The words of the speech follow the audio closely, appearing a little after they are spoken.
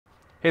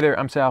Hey there,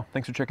 I'm Sal.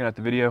 Thanks for checking out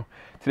the video.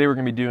 Today we're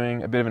going to be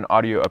doing a bit of an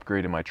audio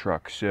upgrade in my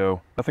truck.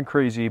 So nothing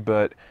crazy,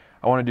 but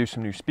I want to do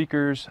some new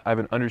speakers. I have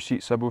an underseat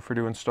subwoofer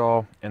to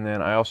install, and then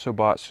I also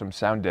bought some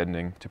sound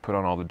deadening to put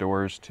on all the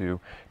doors to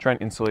try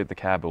and insulate the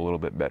cab a little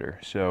bit better.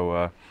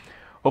 So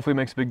hopefully it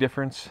makes a big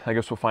difference. I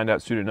guess we'll find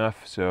out soon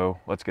enough, so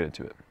let's get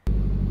into it.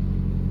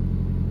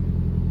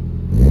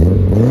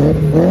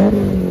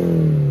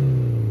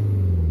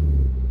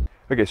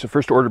 Okay, so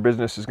first order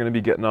business is going to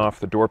be getting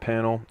off the door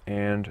panel,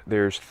 and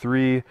there's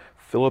 3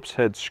 Phillips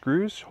head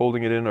screws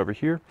holding it in over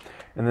here.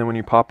 And then when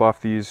you pop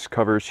off these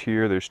covers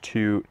here, there's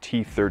 2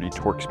 T30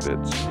 Torx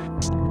bits.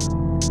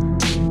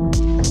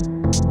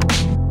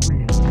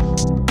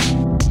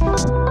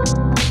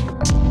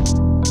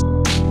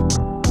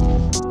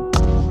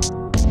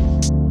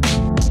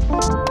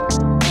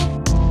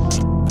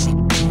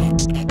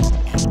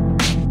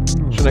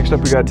 So next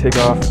up we got to take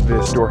off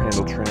this door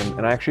handle trim,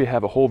 and I actually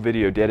have a whole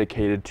video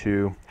dedicated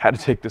to how to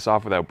take this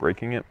off without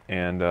breaking it,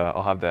 and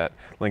I'll have that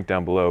link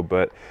down below.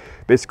 But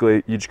basically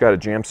you just got to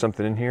jam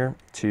something in here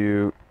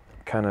to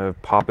kind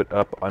of pop it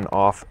up and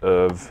off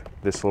of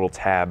this little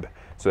tab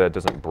so that it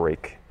doesn't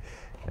break,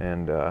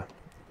 and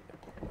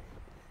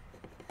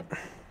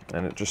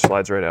it just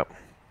slides right out.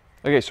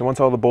 Okay, so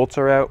once all the bolts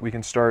are out, we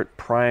can start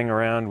prying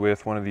around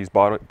with one of these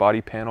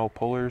body panel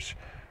pullers.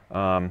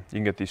 You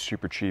can get these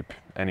super cheap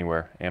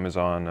anywhere,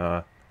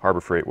 Amazon,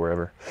 Harbor Freight,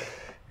 wherever.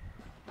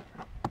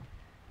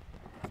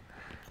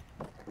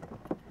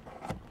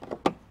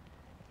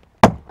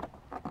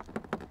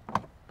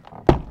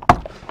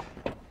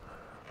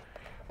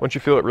 Once you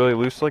feel it really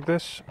loose like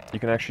this, you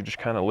can actually just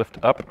kind of lift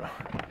up.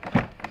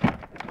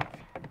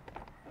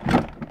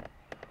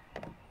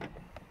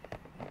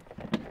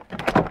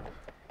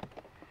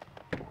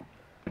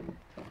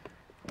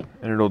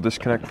 And it'll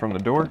disconnect from the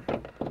door.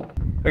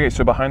 Okay,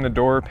 so behind the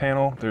door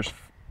panel, there's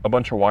a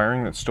bunch of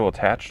wiring that's still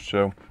attached.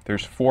 So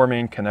there's 4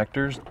 main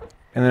connectors.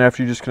 And then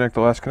after you disconnect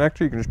the last connector,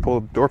 you can just pull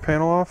the door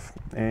panel off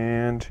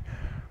and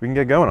we can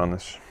get going on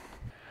this.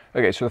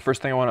 Okay, so the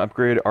first thing I want to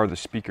upgrade are the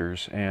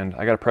speakers. And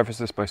I got to preface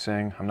this by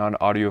saying I'm not an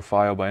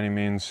audiophile by any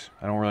means.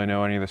 I don't really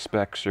know any of the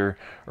specs or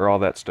all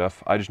that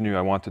stuff. I just knew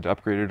I wanted to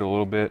upgrade it a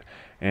little bit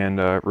and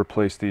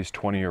replace these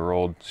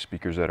 20-year-old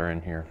speakers that are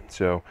in here.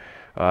 So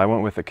I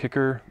went with a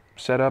kicker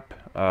setup.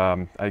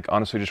 I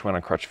honestly just went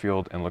on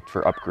Crutchfield and looked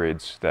for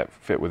upgrades that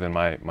fit within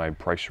my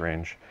price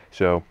range.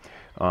 So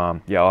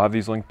yeah, I'll have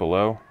these linked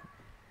below.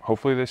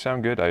 Hopefully they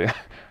sound good.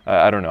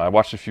 I don't know. I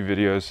watched a few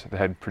videos that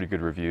had pretty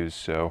good reviews,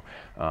 so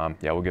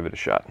yeah, we'll give it a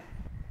shot.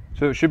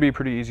 So it should be a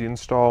pretty easy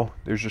install.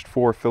 There's just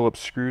 4 Phillips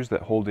screws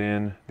that hold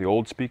in the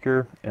old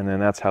speaker, and then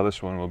that's how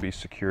this one will be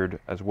secured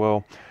as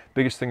well.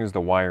 Biggest thing is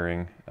the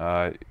wiring.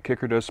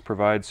 Kicker does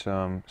provide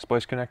some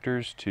splice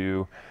connectors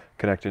to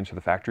connect into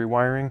the factory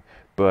wiring,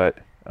 but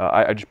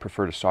I just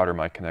prefer to solder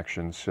my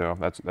connections, so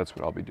that's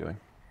what I'll be doing.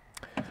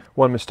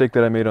 One mistake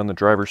that I made on the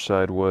driver's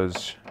side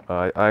was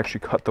I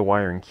actually cut the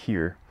wiring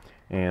here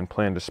and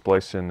planned to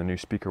splice in the new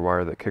speaker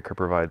wire that Kicker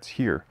provides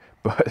here,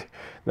 but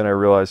then I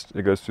realized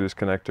it goes through this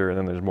connector and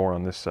then there's more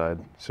on this side.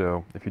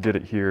 So if you did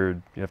it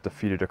here, you have to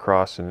feed it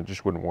across and it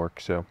just wouldn't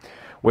work. So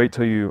wait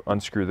till you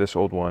unscrew this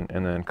old one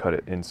and then cut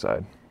it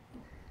inside.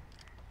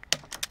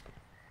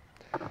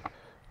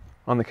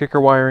 On the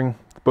Kicker wiring,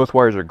 both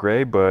wires are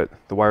gray, but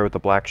the wire with the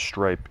black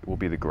stripe will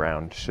be the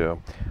ground.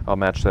 So I'll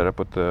match that up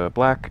with the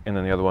black and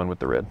then the other one with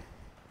the red.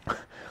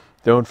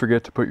 Don't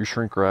forget to put your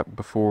shrink wrap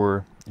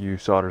before you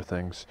solder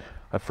things.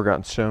 I've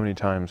forgotten so many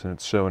times and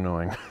it's so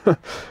annoying.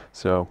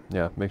 So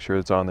yeah, make sure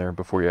it's on there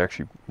before you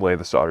actually lay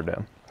the solder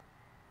down.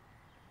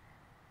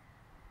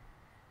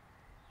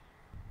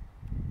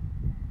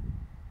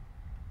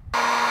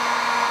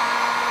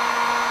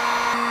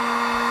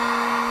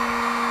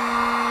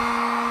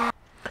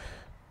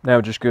 Now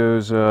it just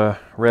goes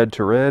red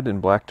to red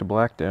and black to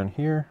black down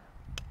here.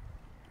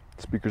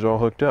 The speaker's all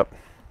hooked up.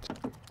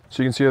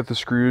 So you can see that the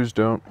screws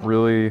don't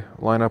really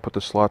line up with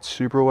the slots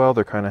super well.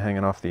 They're kind of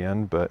hanging off the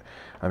end, but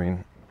I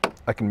mean,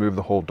 I can move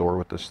the whole door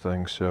with this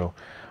thing, so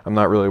I'm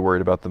not really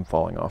worried about them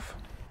falling off.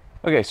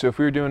 Okay, so if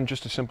we were doing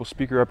just a simple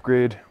speaker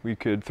upgrade, we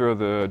could throw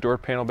the door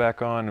panel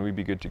back on and we'd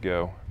be good to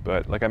go.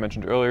 But like I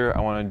mentioned earlier,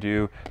 I want to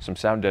do some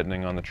sound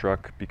deadening on the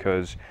truck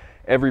because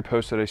every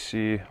post that I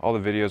see, all the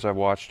videos I've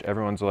watched,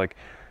 everyone's like,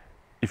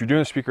 if you're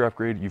doing a speaker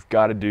upgrade, you've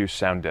got to do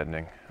sound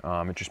deadening.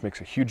 It just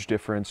makes a huge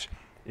difference.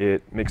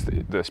 It makes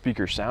the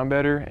speaker sound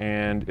better,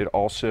 and it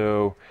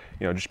also,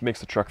 you know, just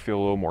makes the truck feel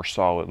a little more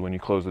solid when you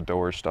close the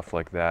doors, stuff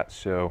like that.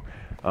 So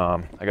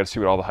I got to see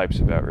what all the hype's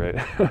about, right?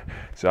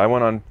 So I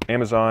went on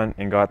Amazon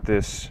and got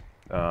this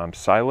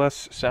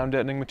Siless sound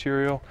deadening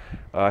material.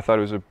 I thought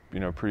it was a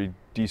pretty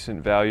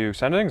decent value.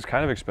 Sound deadening is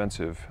kind of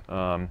expensive,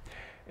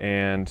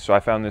 and so I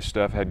found this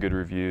stuff, had good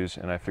reviews,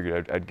 and I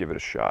figured I'd give it a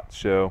shot.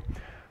 So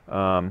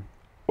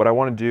what I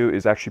want to do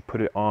is actually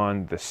put it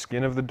on the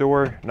skin of the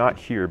door, not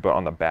here, but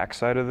on the back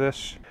side of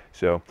this.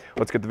 So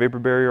let's get the vapor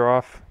barrier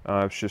off.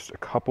 It's just a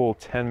couple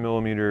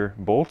 10mm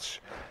bolts,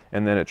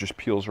 and then it just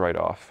peels right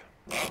off.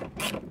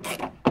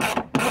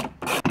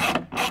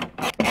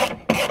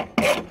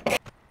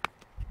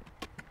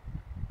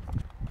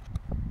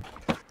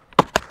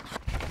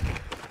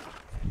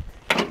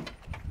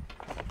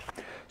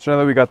 So now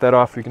that we got that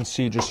off, we can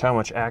see just how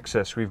much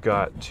access we've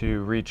got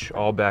to reach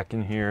all back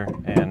in here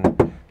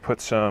and put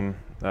some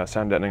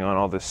sound deadening on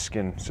all this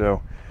skin. So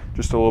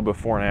just a little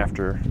before and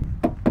after.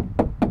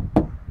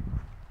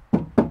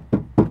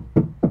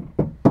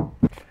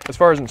 As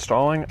far as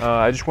installing,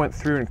 I just went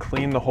through and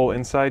cleaned the whole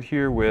inside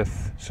here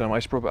with some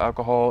isopropyl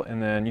alcohol,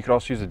 and then you could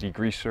also use a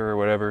degreaser or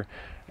whatever,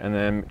 and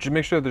then just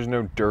make sure there's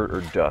no dirt or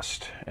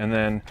dust. And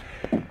then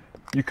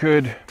you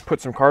could put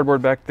some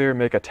cardboard back there,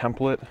 make a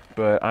template,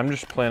 but I'm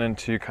just planning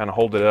to kind of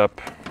hold it up,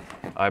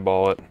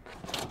 eyeball it.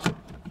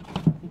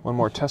 One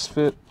more test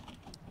fit,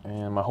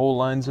 and my hole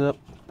lines up.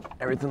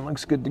 Everything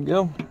looks good to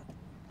go.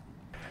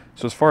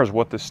 So as far as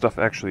what this stuff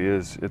actually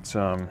is, it's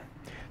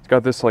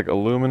got this like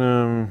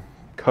aluminum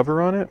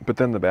cover on it, but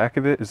then the back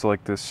of it is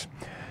like this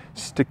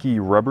sticky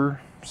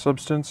rubber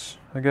substance,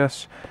 I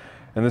guess.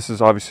 And this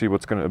is obviously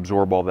what's going to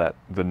absorb all that,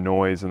 the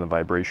noise and the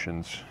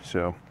vibrations.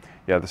 So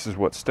yeah, this is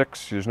what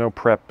sticks. There's no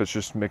prep, it's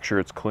just make sure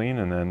it's clean,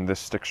 and then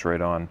this sticks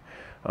right on.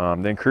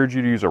 They encourage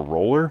you to use a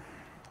roller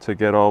to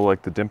get all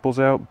like the dimples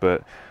out,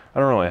 but I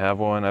don't really have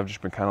one. I've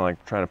just been kind of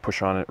like trying to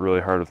push on it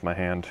really hard with my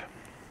hand.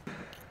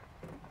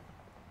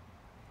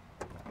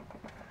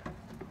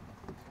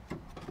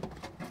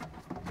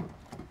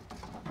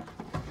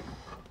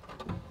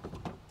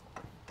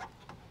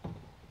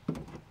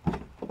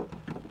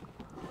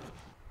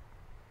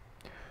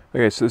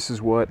 Okay, so this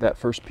is what that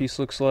first piece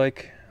looks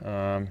like.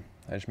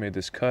 I just made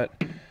this cut.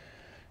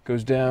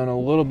 Goes down a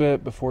little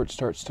bit before it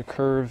starts to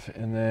curve,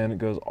 and then it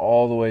goes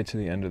all the way to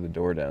the end of the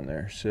door down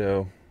there.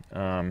 So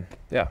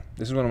yeah,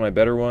 this is one of my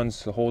better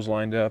ones. The hole's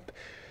lined up.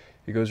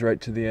 It goes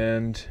right to the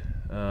end.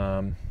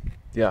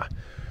 Yeah,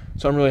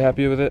 so I'm really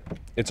happy with it.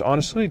 It's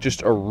honestly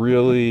just a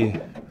really,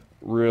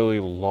 really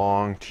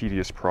long,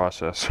 tedious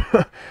process.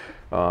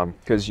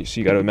 Because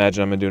you got to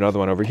imagine I'm gonna do another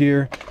one over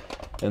here,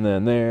 and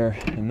then there,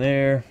 and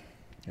there,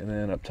 and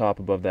then up top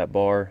above that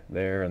bar,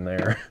 there and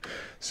there.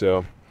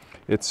 So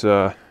it's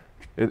a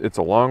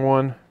long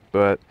one,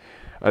 but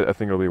I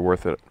think it'll be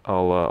worth it.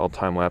 I'll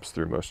time lapse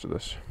through most of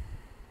this.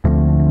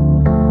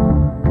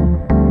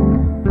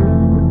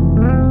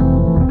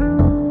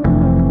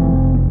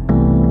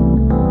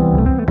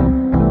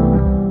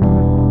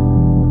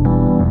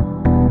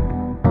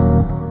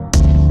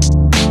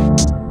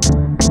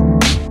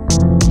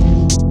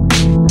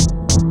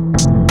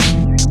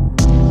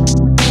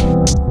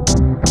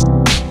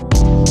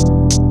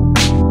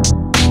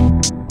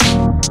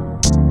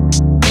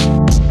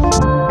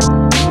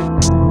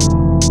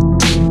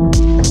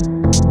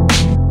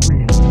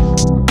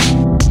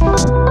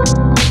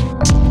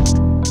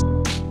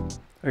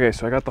 Okay,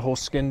 so I got the whole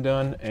skin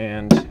done,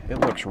 and it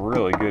looks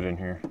really good in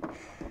here.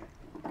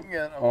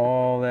 Got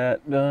all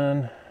that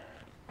done,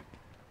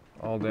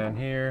 all down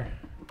here.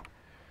 You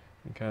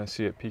can kind of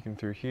see it peeking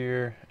through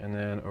here, and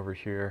then over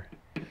here.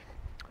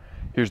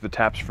 Here's the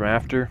taps from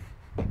after.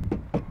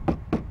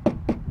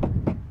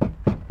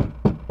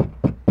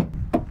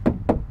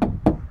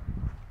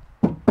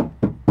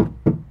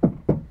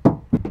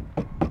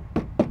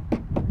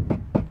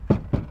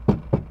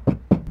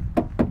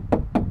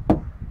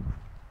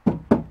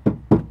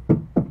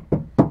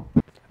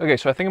 Okay,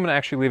 so I think I'm gonna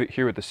actually leave it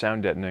here with the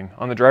sound deadening.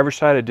 On the driver's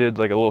side, I did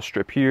like a little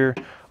strip here,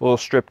 a little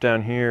strip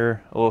down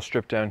here, a little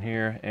strip down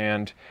here,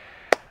 and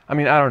I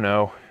mean, I don't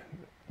know.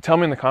 Tell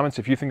me in the comments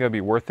if you think that'd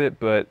be worth it,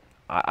 but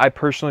I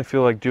personally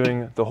feel like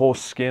doing the whole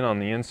skin on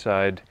the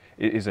inside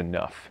is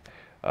enough.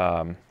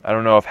 I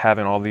don't know if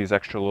having all these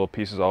extra little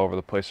pieces all over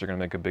the place are gonna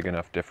make a big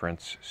enough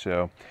difference.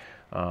 So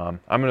I'm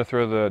gonna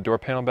throw the door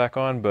panel back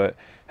on, but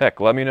heck,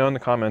 let me know in the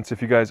comments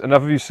if you guys,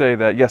 enough of you say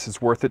that yes,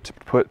 it's worth it to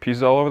put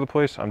pieces all over the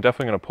place. I'm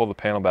definitely gonna pull the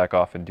panel back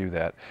off and do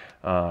that.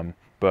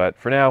 But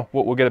for now,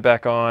 we'll get it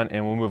back on,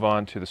 and we'll move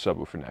on to the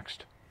subwoofer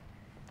next.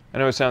 I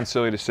know it sounds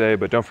silly to say,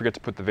 but don't forget to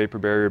put the vapor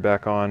barrier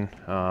back on.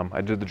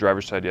 I did the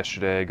driver's side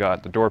yesterday,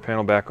 got the door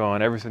panel back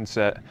on, everything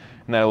set,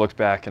 and then I looked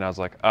back and I was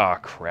like, ah,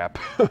 crap.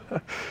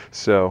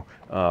 So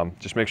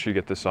just make sure you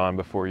get this on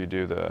before you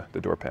do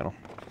the door panel.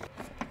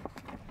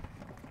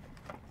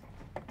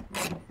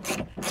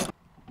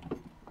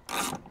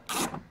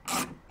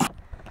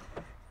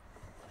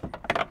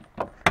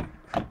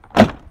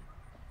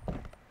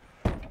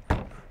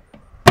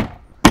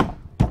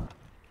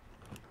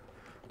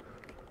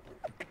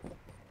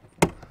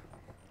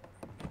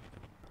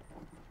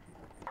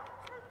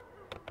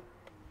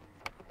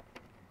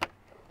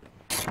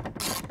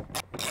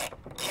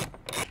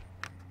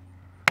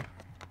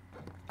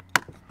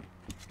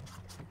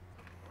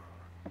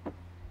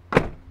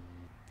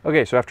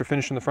 Okay, so after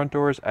finishing the front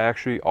doors, I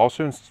actually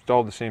also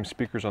installed the same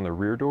speakers on the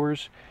rear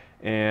doors,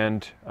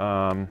 and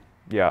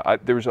yeah,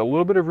 there was a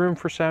little bit of room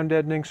for sound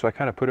deadening, so I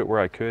kind of put it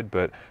where I could,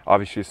 but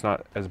obviously it's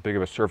not as big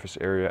of a surface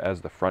area as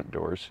the front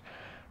doors.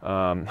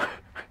 I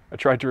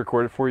tried to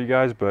record it for you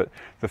guys, but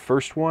the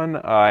first one,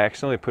 I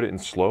accidentally put it in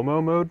slow-mo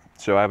mode,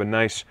 so I have a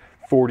nice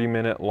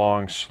 40-minute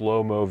long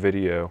slow-mo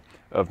video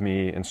of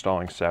me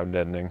installing sound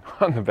deadening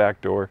on the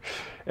back door,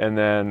 and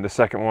then the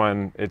second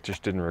one, it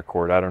just didn't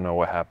record. I don't know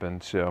what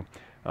happened, so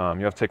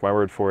you have to take my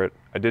word for it.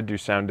 I did do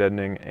sound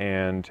deadening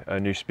and a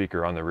new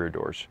speaker on the rear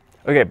doors.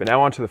 Okay, but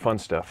now on to the fun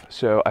stuff.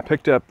 So I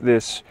picked up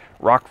this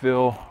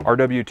Rockville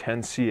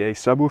RW10CA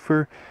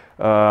subwoofer.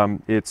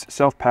 It's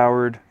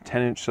self-powered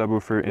 10-inch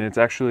subwoofer, and it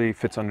actually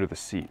fits under the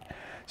seat.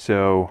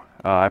 So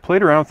I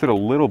played around with it a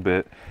little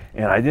bit,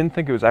 and I didn't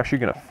think it was actually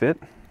going to fit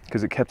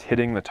because it kept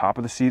hitting the top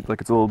of the seat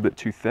like it's a little bit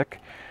too thick.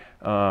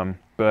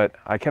 But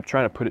I kept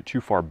trying to put it too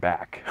far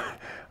back.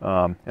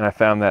 And I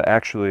found that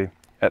actually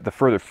at the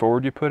further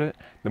forward you put it,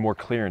 the more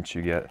clearance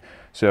you get.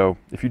 So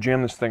if you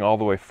jam this thing all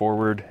the way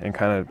forward and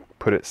kind of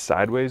put it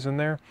sideways in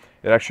there,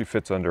 it actually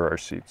fits under our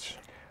seats.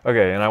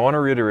 Okay, and I want to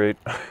reiterate,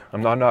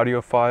 I'm not an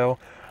audiophile.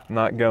 I'm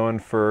not going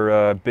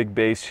for big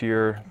bass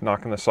here,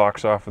 knocking the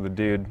socks off of the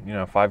dude, you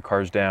know, 5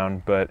 cars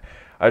down, but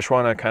I just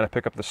want to kind of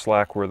pick up the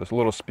slack where the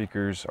little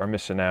speakers are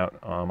missing out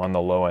on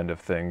the low end of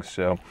things.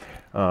 So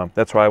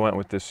that's why I went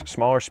with this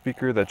smaller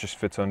speaker that just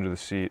fits under the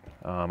seat.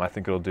 I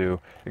think it'll do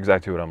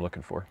exactly what I'm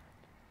looking for.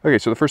 Okay,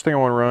 so the first thing I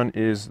want to run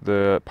is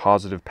the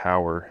positive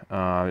power.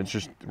 It's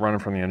just running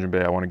from the engine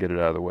bay. I want to get it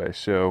out of the way.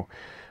 So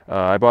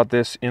I bought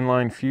this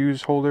inline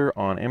fuse holder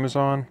on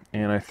Amazon,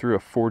 and I threw a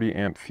 40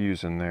 amp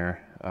fuse in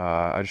there.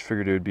 I just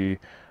figured it would be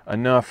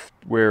enough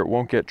where it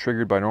won't get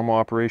triggered by normal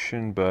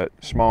operation, but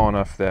small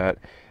enough that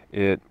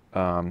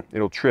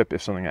it'll trip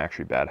if something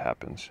actually bad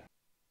happens.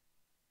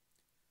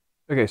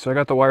 Okay, so I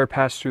got the wire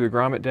passed through the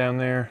grommet down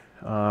there.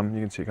 You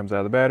can see it comes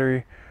out of the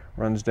battery,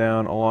 runs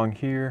down along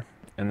here,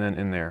 and then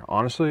in there.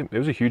 Honestly, it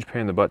was a huge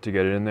pain in the butt to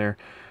get it in there.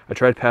 I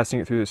tried passing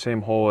it through the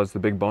same hole as the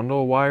big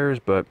bundle of wires,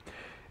 but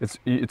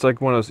it's like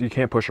one of those, you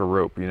can't push a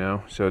rope, you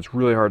know? So it's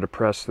really hard to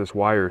press this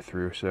wire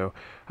through. So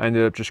I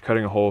ended up just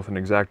cutting a hole with an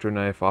X-Acto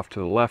knife off to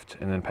the left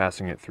and then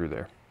passing it through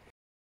there.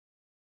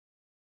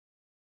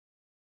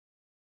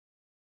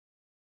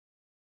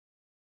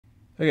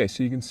 Okay,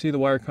 so you can see the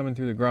wire coming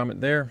through the grommet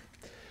there,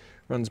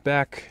 runs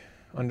back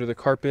under the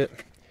carpet,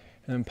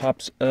 and then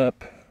pops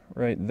up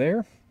right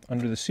there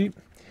under the seat,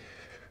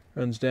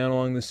 runs down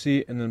along the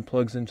seat, and then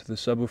plugs into the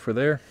subwoofer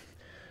there.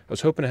 I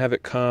was hoping to have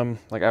it come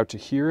like out to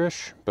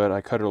here-ish, but I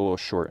cut it a little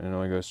short and it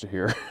only goes to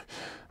here.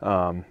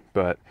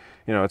 But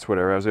you know, it's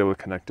whatever, I was able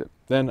to connect it.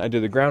 Then I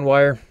did the ground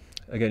wire.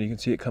 Again, you can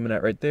see it coming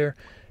out right there,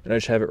 and I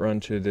just have it run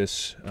to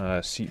this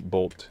seat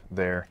bolt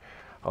there.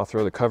 I'll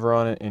throw the cover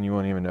on it and you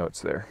won't even know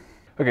it's there.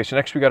 Okay, so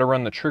next we got to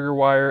run the trigger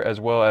wire as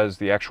well as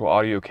the actual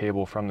audio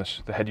cable from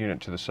the head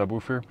unit to the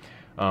subwoofer.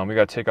 We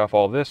got to take off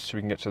all this so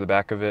we can get to the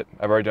back of it.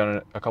 I've already done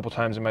it a couple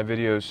times in my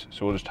videos,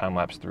 so we'll just time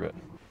lapse through it.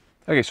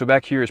 Okay, so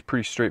back here is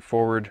pretty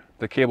straightforward.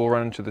 The cable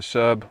running to the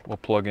sub will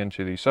plug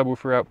into the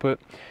subwoofer output,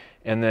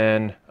 and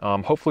then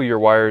hopefully your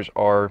wires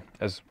are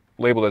as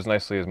labeled as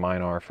nicely as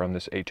mine are from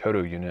this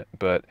ATOTO unit,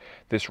 but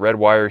this red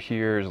wire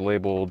here is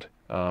labeled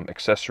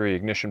accessory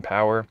ignition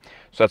power,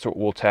 so that's what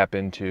we'll tap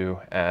into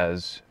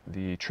as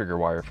the trigger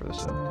wire for the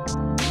sub.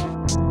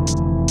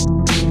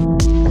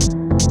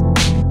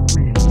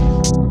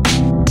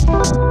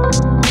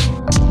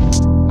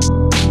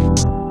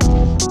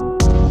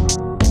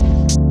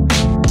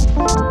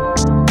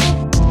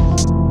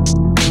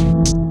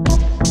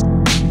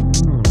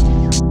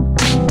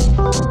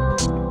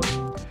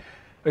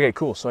 Okay,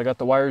 cool, so I got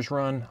the wires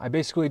run. I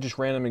basically just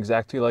ran them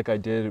exactly like I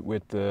did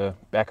with the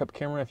backup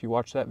camera, if you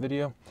watch that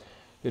video.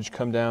 They just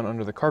come down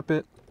under the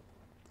carpet,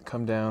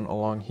 come down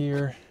along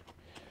here,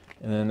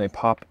 and then they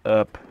pop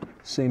up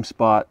same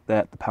spot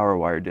that the power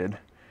wire did.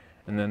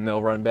 And then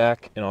they'll run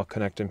back and I'll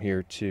connect them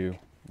here to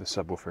the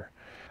subwoofer.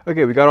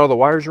 Okay, we got all the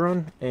wires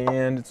run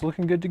and it's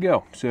looking good to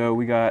go. So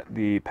we got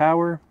the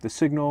power, the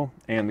signal,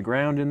 and the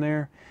ground in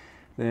there.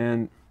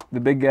 Then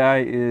the big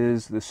guy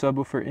is the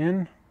subwoofer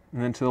in,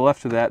 and then to the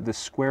left of that, this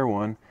square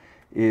one,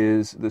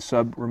 is the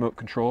sub remote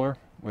controller,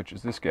 which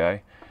is this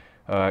guy.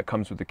 It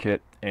comes with the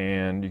kit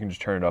and you can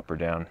just turn it up or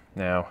down.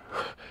 Now,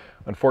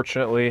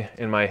 unfortunately,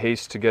 in my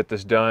haste to get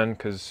this done,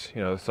 because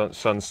you know the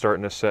sun's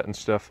starting to set and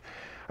stuff,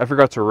 I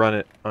forgot to run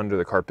it under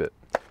the carpet.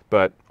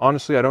 But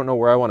honestly, I don't know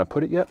where I want to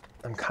put it yet.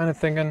 I'm kind of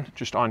thinking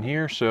just on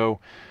here, so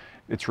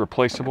it's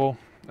replaceable.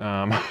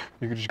 You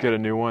could just get a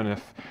new one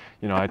if,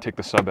 you know, I take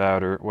the sub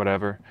out or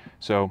whatever.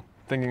 So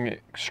thinking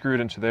it screwed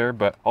into there,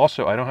 but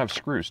also I don't have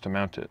screws to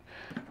mount it.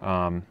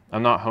 I'm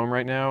not home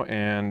right now,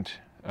 and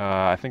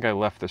I think I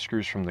left the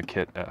screws from the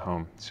kit at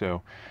home.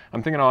 So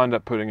I'm thinking I'll end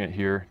up putting it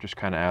here, just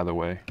kind of out of the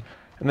way.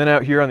 And then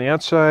out here on the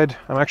outside,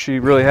 I'm actually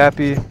really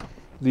happy.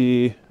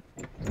 The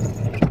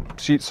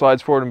seat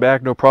slides forward and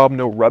back, no problem,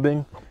 no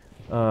rubbing.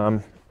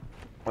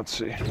 Let's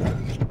see,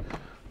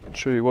 I'll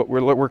show you what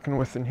we're working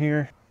with in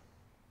here.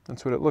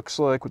 That's what it looks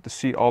like with the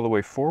seat all the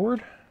way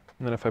forward.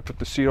 And then if I put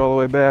the seat all the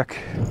way back,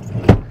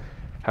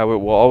 how it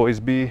will always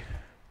be,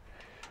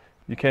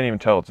 you can't even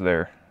tell it's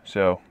there.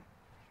 So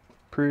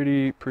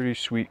pretty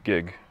sweet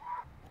gig.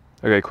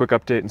 Okay, quick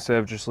update. Instead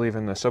of just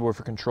leaving the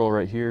subwoofer control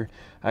right here,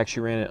 I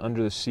actually ran it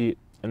under the seat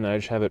and then I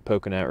just have it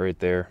poking out right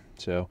there.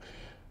 So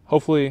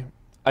hopefully,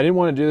 I didn't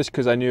want to do this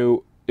because I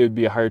knew it would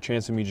be a higher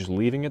chance of me just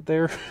leaving it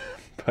there.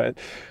 But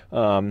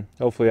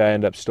hopefully I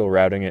end up still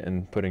routing it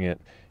and putting it,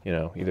 you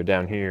know, either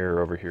down here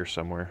or over here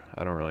somewhere.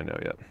 I don't really know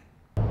yet.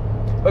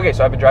 Okay,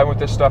 so I've been driving with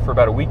this stuff for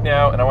about a week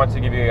now, and I wanted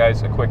to give you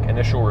guys a quick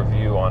initial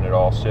review on it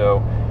all.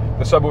 So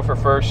the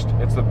subwoofer first.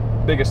 It's the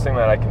biggest thing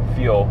that I can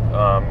feel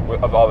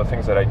of all the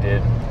things that I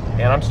did,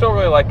 and I'm still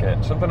really liking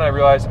it. Something I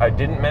realized I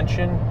didn't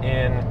mention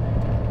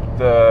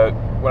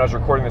when I was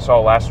recording this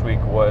all last week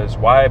was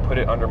why I put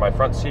it under my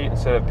front seat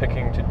instead of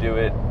picking to do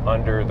it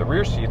under the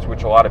rear seats,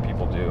 which a lot of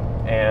people do.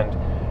 And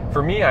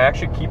for me, I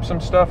actually keep some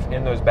stuff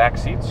in those back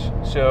seats,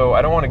 so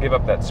I don't want to give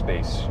up that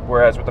space.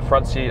 Whereas with the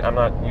front seat, I'm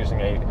not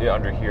using it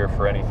under here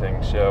for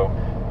anything, so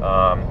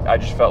I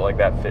just felt like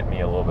that fit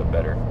me a little bit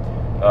better.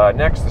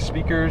 Next, the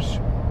speakers.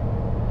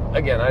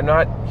 Again, I'm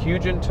not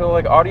huge into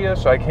like audio,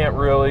 so I can't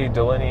really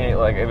delineate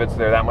like if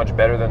they're that much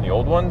better than the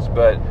old ones,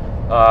 but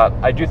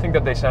I do think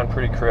that they sound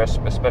pretty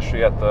crisp,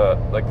 especially at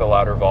the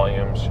louder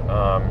volumes.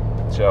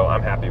 So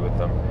I'm happy with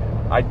them.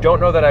 I don't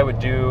know that I would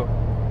do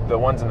the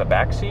ones in the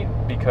back seat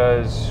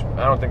because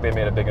I don't think they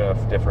made a big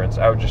enough difference.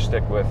 I would just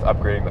stick with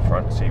upgrading the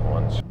front seat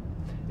ones.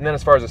 And then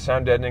as far as the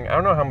sound deadening, I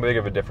don't know how big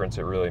of a difference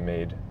it really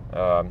made.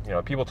 You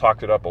know, people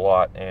talked it up a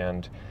lot,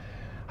 and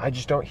I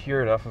just don't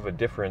hear enough of a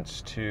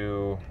difference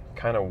to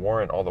kind of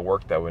warrant all the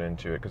work that went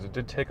into it, because it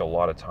did take a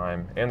lot of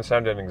time, and the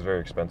sound deadening is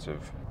very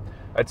expensive.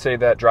 I'd say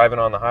that driving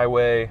on the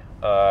highway,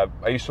 I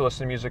used to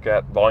listen to music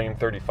at volume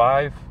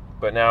 35,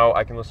 but now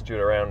I can listen to it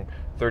around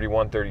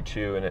 31,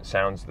 32, and it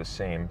sounds the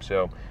same.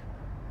 So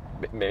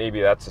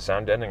maybe that's the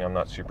sound deadening, I'm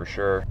not super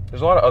sure.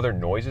 There's a lot of other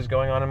noises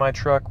going on in my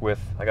truck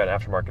I got an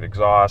aftermarket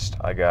exhaust,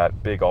 I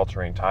got big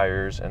all-terrain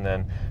tires, and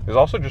then there's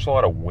also just a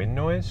lot of wind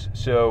noise.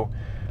 So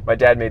my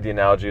dad made the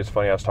analogy, it's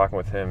funny, I was talking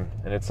with him,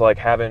 and it's like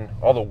having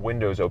all the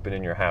windows open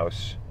in your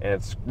house, and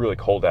it's really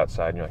cold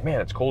outside, and you're like,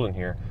 man, it's cold in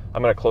here.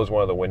 I'm gonna close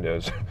one of the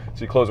windows.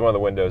 So you close one of the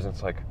windows, and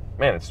it's like,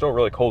 man, it's still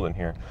really cold in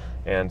here.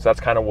 And so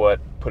that's kind of what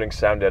putting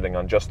sound deadening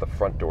on just the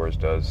front doors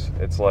does.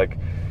 It's like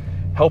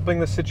helping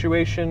the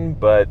situation,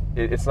 but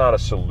it's not a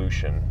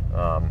solution.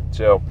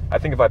 So I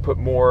think if I put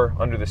more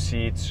under the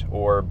seats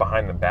or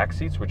behind the back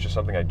seats, which is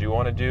something I do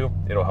want to do,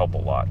 it'll help a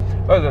lot.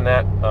 Other than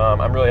that,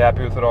 I'm really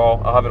happy with it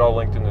all. I'll have it all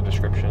linked in the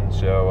description,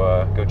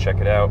 so go check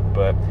it out.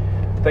 But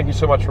thank you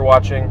so much for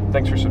watching.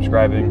 Thanks for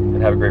subscribing,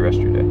 and have a great rest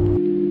of your day.